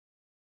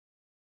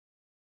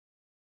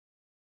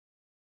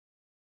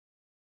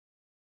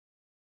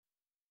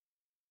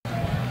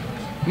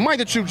Mike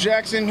the Truth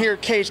Jackson here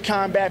at Cage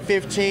Combat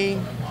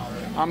 15.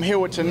 I'm here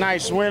with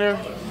tonight's winner.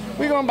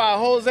 We going by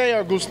Jose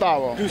or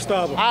Gustavo?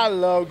 Gustavo. I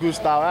love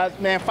Gustavo.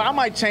 Man, I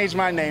might change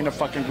my name to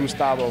fucking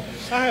Gustavo.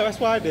 That's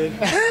what I did.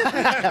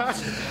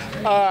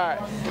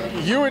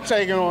 You were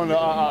taking on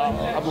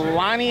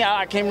Lonnie.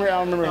 I can't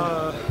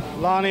remember.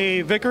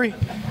 Lonnie Vickery.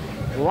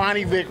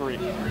 Lonnie Vickery.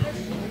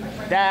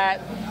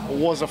 That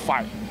was a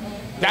fight.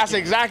 That's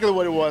exactly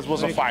what it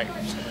was a fight.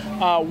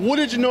 What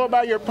did you know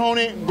about your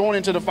opponent going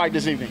into the fight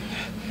this evening?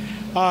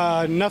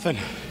 Nothing.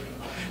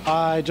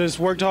 I just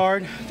worked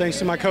hard, thanks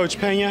to my coach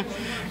Pena,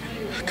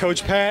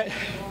 Coach Pat,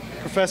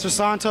 Professor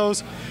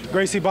Santos,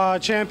 Gracie Barra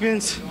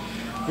champions.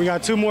 We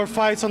got 2 more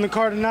fights on the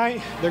card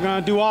tonight. They're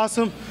gonna do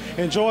awesome.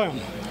 Enjoy them.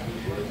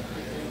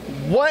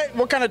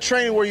 What kind of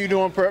training were you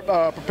doing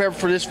prepared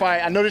for this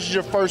fight? I know this is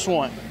your first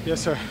one.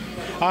 Yes, sir.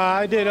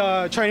 I did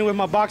training with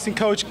my boxing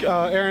coach,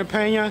 Aaron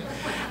Pena.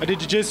 I did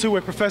jiu-jitsu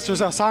with Professor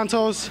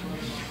Santos.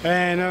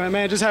 And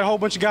man, just had a whole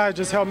bunch of guys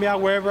just help me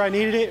out wherever I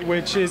needed it,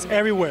 which is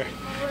everywhere.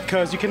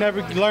 Because you can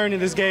never learn in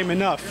this game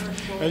enough.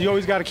 You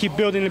always got to keep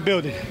building and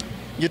building.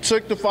 You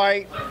took the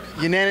fight,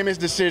 unanimous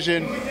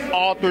decision,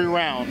 all 3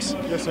 rounds.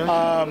 Yes, sir.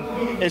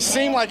 It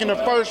seemed like in the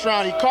first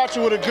round, he caught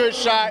you with a good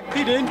shot.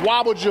 He did.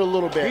 Wobbled you a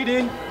little bit. He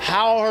did.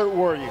 How hurt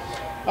were you?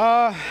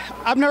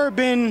 I've never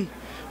been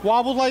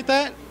wobbled like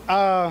that.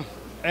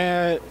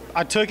 And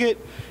I took it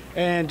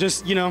and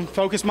just,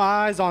 focused my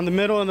eyes on the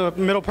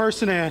middle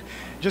person and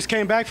just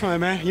came back from it,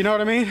 man. You know what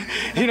I mean?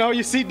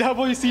 You see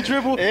double, you see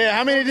triple. Yeah,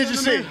 how many did you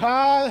see?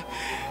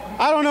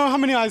 I don't know how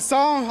many I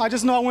saw. I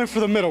just know I went for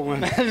the middle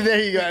one.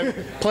 There you go,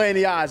 playing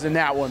the odds in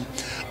that one.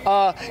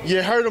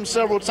 You hurt him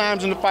several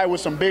times in the fight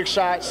with some big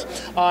shots.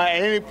 At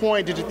any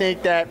point, did you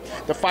think that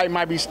the fight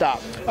might be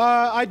stopped?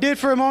 I did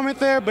for a moment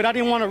there, but I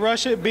didn't want to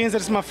rush it. Being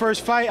that it's my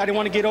first fight, I didn't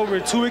want to get over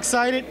it too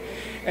excited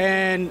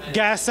and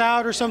gas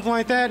out or something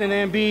like that and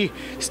then be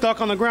stuck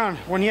on the ground.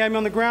 When he had me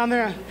on the ground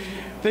there,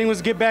 thing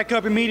was get back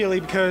up immediately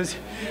because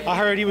I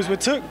heard he was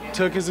with Took.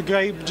 Took is a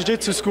great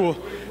jiu-jitsu school.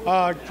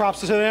 Props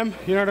to them,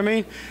 you know what I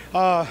mean?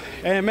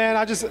 And man,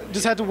 I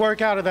just had to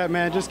work out of that,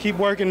 man. Just keep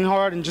working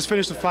hard and just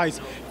finish the fights.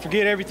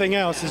 Forget everything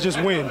else, it's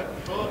just win.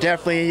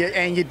 Definitely,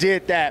 and you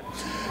did that.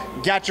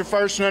 Got your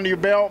first one under your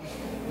belt.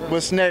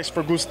 What's next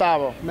for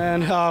Gustavo?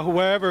 Man,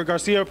 whoever,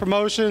 Garcia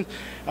Promotion,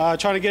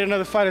 trying to get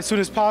another fight as soon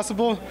as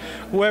possible.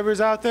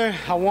 Whoever's out there,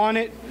 I want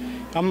it.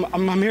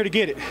 I'm here to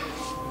get it.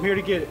 I'm here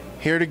to get it.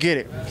 Here to get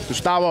it.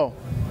 Gustavo,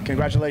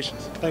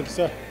 congratulations. Thank you,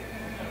 sir.